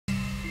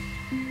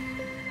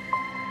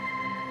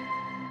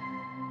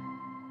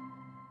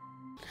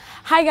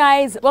Hi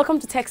guys, welcome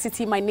to Tech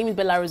City. My name is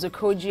Bella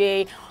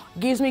Rozokoje.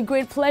 Gives me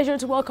great pleasure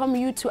to welcome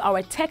you to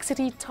our Tech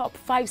City Top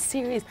 5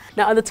 series.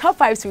 Now, on the Top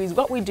 5 series,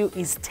 what we do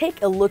is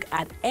take a look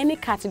at any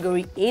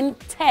category in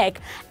tech,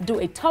 do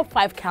a top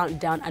 5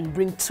 countdown and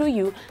bring to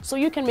you so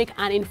you can make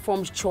an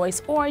informed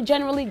choice or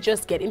generally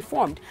just get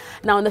informed.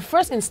 Now, in the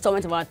first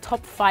installment of our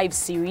Top 5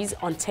 series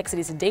on Tech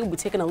City today, we'll be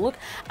taking a look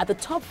at the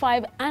top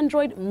 5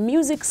 Android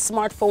music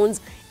smartphones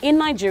in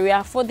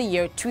Nigeria for the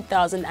year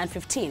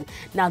 2015.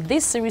 Now,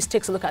 this series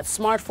takes a look at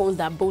smartphones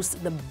that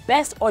boast the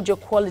best audio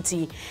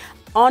quality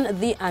on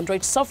the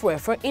Android software.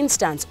 For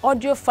instance,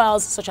 audio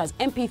files such as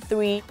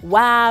MP3,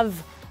 WAV,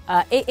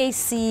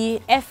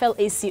 eAAC,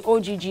 FLAC,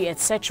 OGG,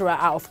 etc.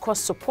 are of course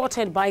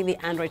supported by the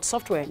Android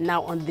software.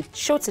 Now on the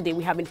show today,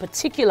 we have in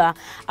particular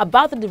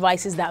about the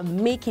devices that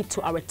make it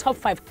to our top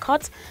 5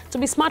 cut to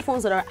be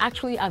smartphones that are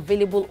actually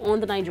available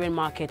on the Nigerian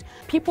market.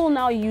 People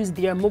now use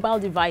their mobile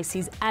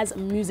devices as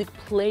music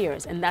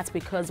players, and that's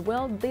because,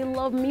 well, they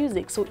love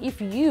music. So if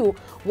you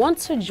want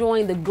to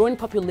join the growing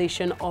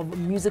population of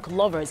music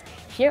lovers,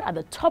 here are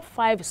the top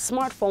 5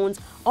 smartphones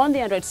on the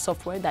Android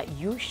software that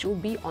you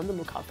should be on the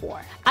lookout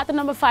for. At the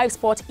number 5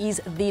 spot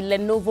is the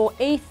Lenovo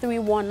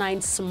A319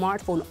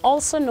 smartphone,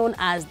 also known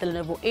as the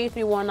Lenovo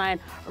A319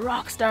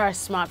 Rocstar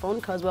smartphone,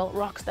 because, well,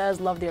 rockstars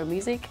love their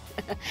music.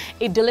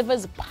 It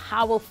delivers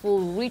powerful,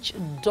 rich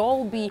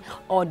Dolby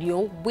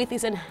audio with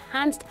its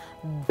enhanced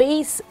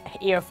bass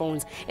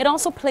earphones. It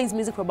also plays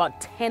music for about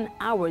 10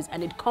 hours,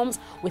 and it comes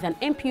with an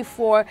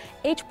MP4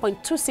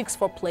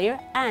 H.264 player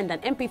and an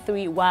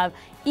MP3 WAV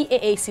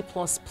eAAC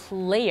Plus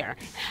player.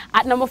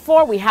 At number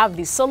 4, we have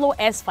the Solo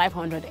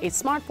S500, a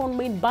smartphone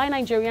made by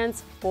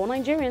Nigerians for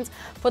Nigerians.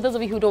 For those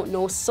of you who don't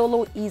know,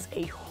 Solo is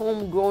a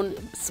homegrown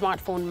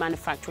smartphone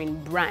manufacturing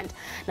brand.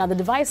 Now, the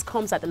device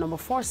comes at the number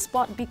 4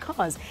 spot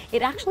because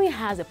it actually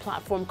has a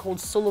platform called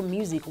Solo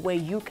Music where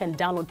you can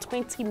download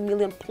 20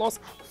 million plus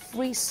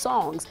free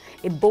songs.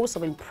 It boasts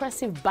of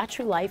impressive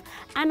battery life,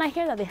 and I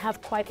hear that they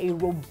have quite a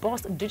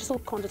robust digital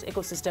content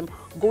ecosystem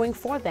going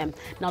for them.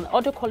 Now, the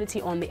audio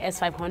quality on the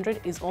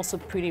S500 is also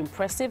pretty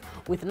impressive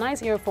with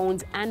nice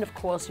earphones and of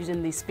course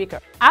using the speaker.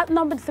 At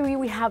number 3,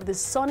 we have the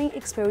Sony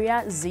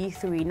Xperia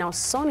Z3. Now,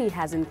 Sony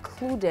has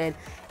included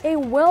a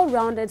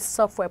well-rounded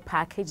software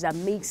package that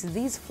makes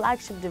this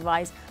flagship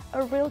device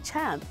a real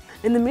champ.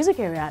 In the music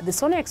area, the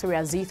Sony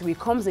Xperia Z3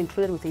 comes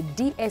included with a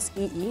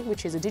DSEE,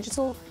 which is a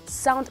digital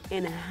sound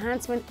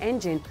enhancement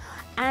engine,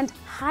 and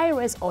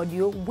high-res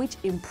audio, which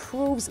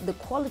improves the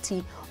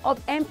quality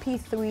of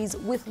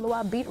MP3s with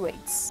lower bit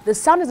rates. The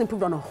sound is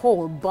improved on a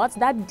whole, but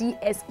that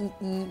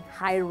DSEE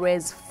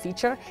high-res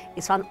feature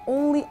is found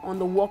only on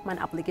the Walkman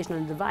application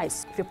on the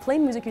device. If you're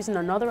playing music using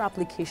another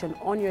application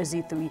on your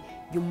Z3,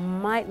 you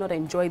might not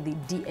enjoy the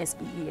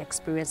DSEE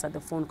experience that the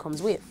phone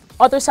comes with.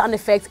 Other sound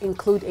effects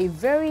include a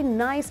very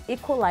nice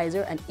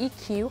equalizer and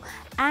EQ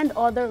and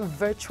other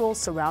virtual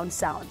surround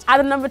sounds. At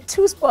the number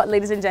 2 spot,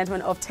 ladies and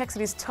gentlemen, of Tech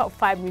City's top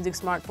 5 music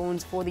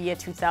smartphones for the year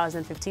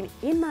 2015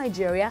 in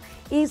Nigeria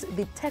is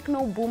the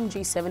Techno Boom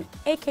G7,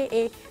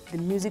 aka the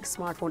music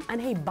smartphone.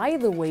 And hey, by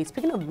the way,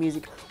 speaking of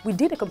music, we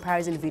did a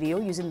comparison video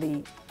using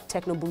the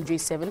Techno Boom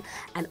G7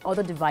 and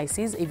other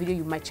devices, a video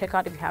you might check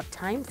out if you have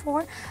time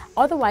for.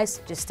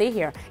 Otherwise, just stay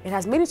here. It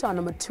has made it to our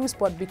number 2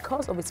 spot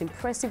because of its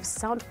impressive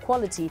sound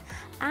quality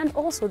and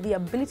also the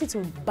ability to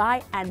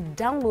buy and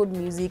download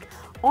music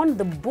on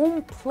the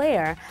Boom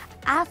player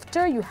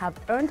after you have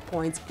earned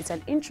points. It's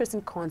an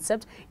interesting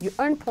concept. You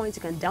earn points,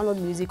 you can download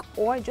music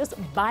or just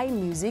buy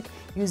music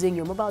using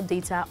your mobile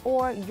data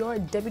or your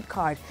debit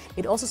card.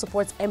 It also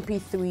supports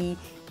MP3,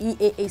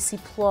 eAAC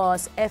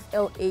Plus,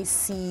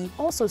 FLAC.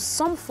 Also,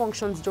 some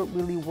functions don't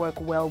really work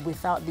well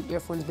without the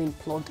earphones being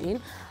plugged in.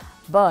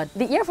 But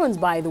the earphones,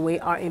 by the way,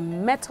 are a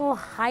metal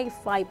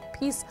hi-fi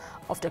piece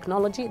of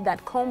technology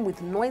that come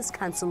with noise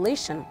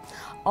cancellation.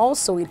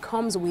 Also, it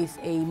comes with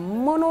a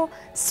mono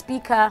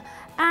speaker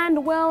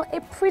and, well,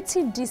 a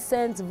pretty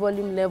decent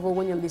volume level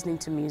when you're listening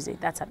to music.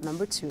 That's at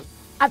number 2.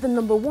 At the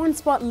number 1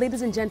 spot,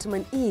 ladies and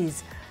gentlemen,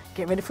 is,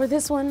 get ready for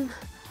this one,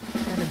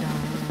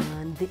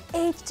 the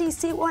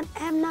HTC One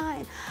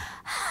M9.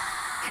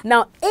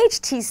 Now,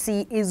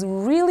 HTC is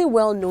really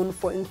well known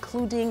for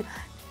including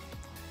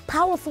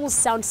powerful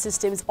sound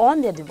systems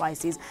on their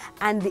devices,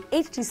 and the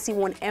HTC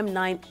One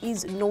M9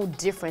 is no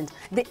different.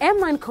 The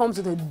M9 comes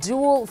with a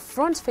dual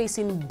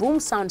front-facing boom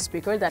sound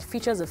speaker that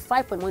features a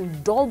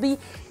 5.1 Dolby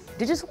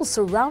digital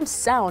surround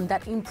sound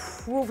that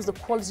improves the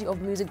quality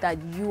of music that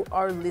you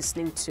are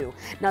listening to.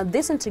 Now,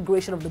 this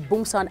integration of the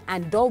boom sound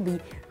and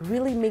Dolby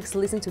really makes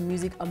listening to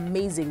music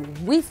amazing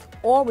with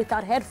or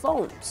without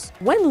headphones.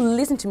 When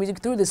listening to music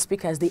through the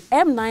speakers, the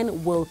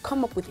M9 will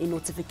come up with a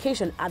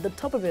notification at the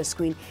top of your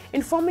screen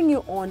informing you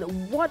on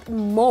what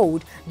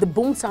mode the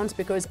boom sound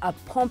speakers are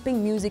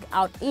pumping music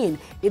out in,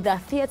 either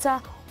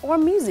theater or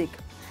music.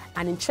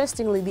 And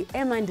interestingly, the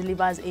M9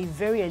 delivers a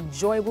very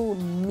enjoyable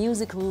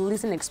music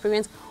listening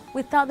experience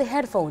without the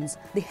headphones.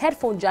 The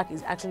headphone jack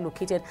is actually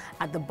located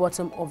at the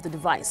bottom of the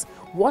device.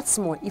 What's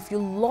more, if you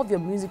love your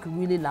music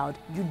really loud,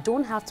 you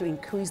don't have to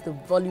increase the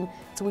volume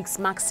to its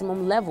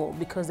maximum level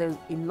because there's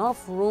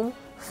enough room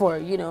for,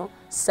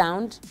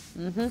 sound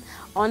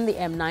on the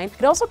M9.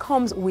 It also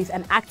comes with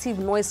an active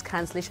noise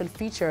cancellation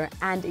feature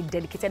and a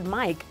dedicated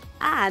mic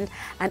and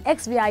an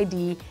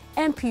XVID,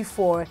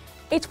 MP4,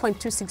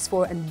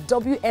 8.264 and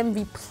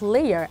WMV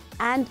player,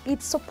 and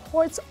it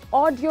supports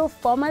audio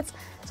formats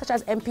such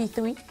as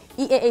MP3,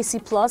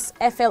 eAAC+,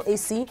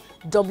 FLAC,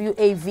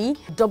 WAV,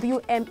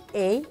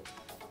 WMA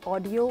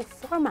audio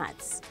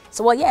formats.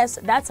 So well, yes,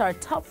 that's our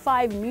top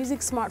 5 music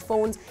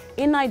smartphones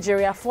in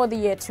Nigeria for the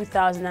year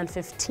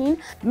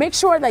 2015. Make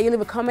sure that you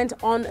leave a comment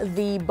on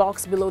the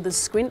box below the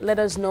screen. Let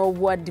us know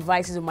what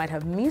devices you might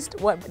have missed,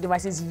 what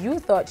devices you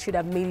thought should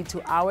have made it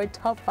to our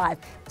top 5.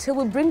 Till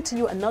we bring to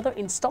you another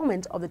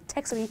installment of the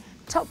TechCity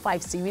Top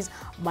 5 series.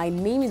 My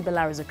name is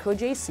Bellarus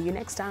Okoje. See you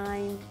next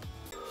time.